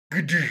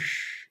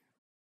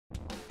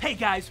Hey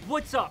guys,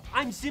 what's up?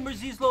 I'm Zimmer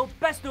Ziezlow,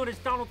 best known as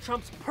Donald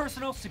Trump's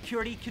personal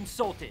security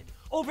consultant.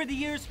 Over the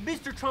years,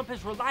 Mr. Trump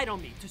has relied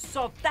on me to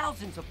solve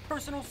thousands of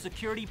personal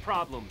security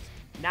problems.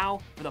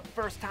 Now, for the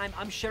first time,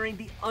 I'm sharing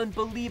the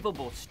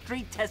unbelievable,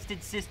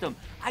 street-tested system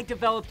I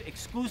developed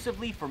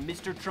exclusively for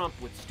Mr. Trump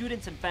with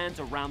students and fans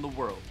around the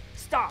world.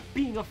 Stop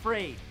being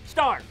afraid.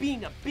 Start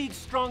being a big,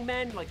 strong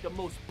man like the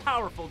most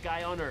powerful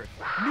guy on earth,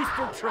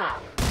 Mr.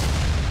 Trump.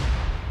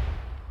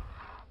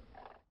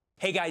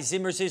 Hey guys,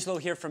 Zimmer Ziezlow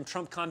here from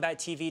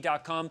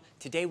TrumpCombatTV.com.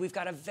 Today we've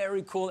got a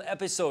very cool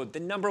episode. The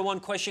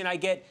 #1 question I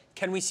get,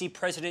 can we see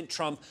President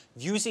Trump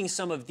using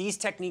some of these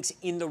techniques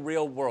in the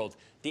real world?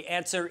 The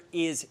answer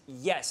is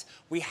yes.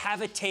 We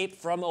have a tape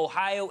from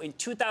Ohio in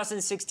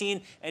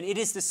 2016, and it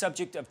is the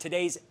subject of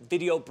today's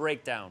video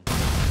breakdown.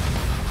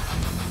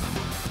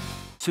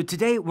 So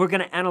today we're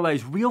going to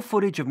analyze real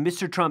footage of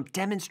Mr. Trump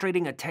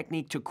demonstrating a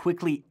technique to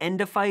quickly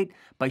end a fight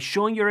by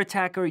showing your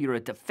attacker you're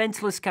a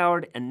defenseless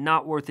coward and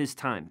not worth his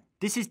time.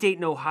 This is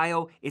Dayton,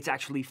 Ohio. It's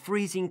actually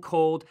freezing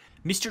cold.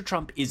 Mr.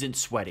 Trump isn't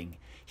sweating.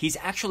 He's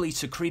actually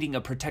secreting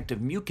a protective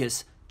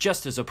mucus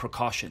just as a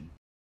precaution.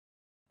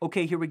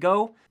 Okay, here we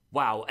go.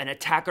 Wow, an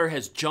attacker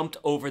has jumped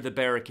over the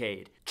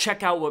barricade.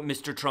 Check out what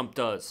Mr. Trump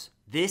does.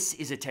 This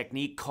is a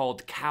technique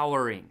called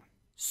cowering.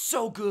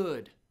 So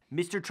good.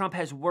 Mr. Trump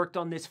has worked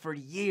on this for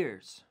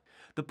years.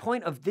 The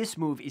point of this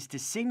move is to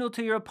signal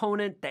to your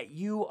opponent that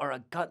you are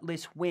a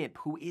gutless wimp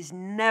who is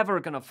never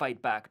gonna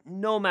fight back,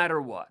 no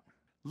matter what.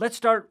 Let's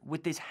start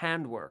with this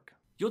handwork.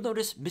 You'll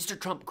notice Mr.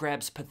 Trump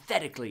grabs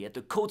pathetically at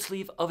the coat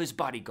sleeve of his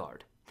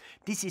bodyguard.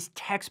 This is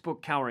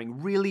textbook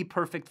cowering, really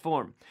perfect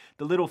form.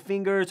 The little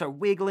fingers are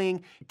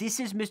wiggling. This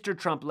is Mr.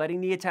 Trump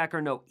letting the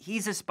attacker know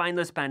he's a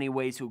spineless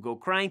pantywaist who'll go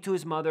crying to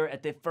his mother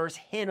at the first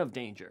hint of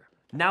danger.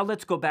 Now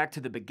let's go back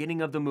to the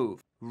beginning of the move,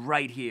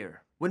 right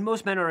here. When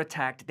most men are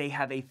attacked, they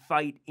have a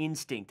fight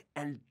instinct,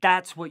 and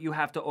that's what you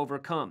have to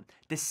overcome.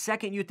 The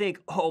second you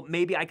think, oh,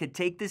 maybe I could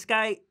take this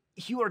guy,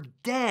 you are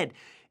dead.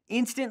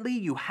 Instantly,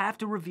 you have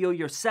to reveal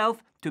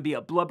yourself to be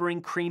a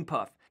blubbering cream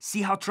puff.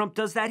 See how Trump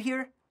does that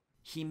here?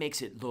 He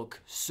makes it look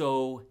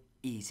so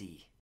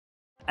easy.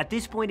 At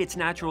this point, it's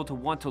natural to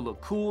want to look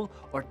cool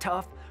or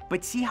tough,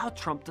 but see how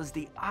Trump does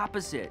the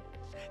opposite.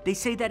 They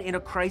say that in a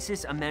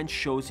crisis, a man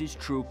shows his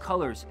true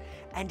colors,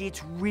 and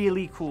it's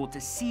really cool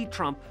to see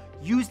Trump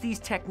use these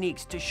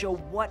techniques to show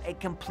what a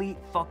complete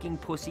fucking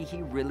pussy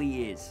he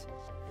really is.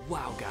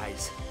 Wow,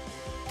 guys,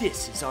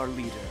 this is our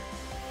leader.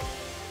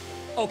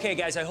 Okay,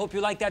 guys, I hope you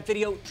liked that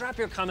video. Drop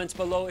your comments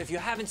below. If you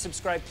haven't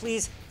subscribed,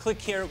 please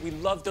click here. We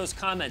love those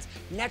comments.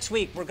 Next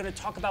week, we're going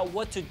to talk about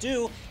what to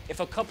do if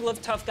a couple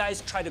of tough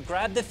guys try to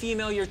grab the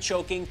female you're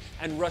choking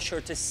and rush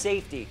her to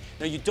safety.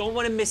 Now, you don't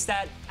want to miss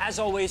that. As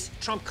always,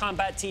 Trump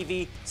Combat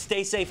TV.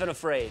 Stay safe and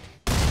afraid.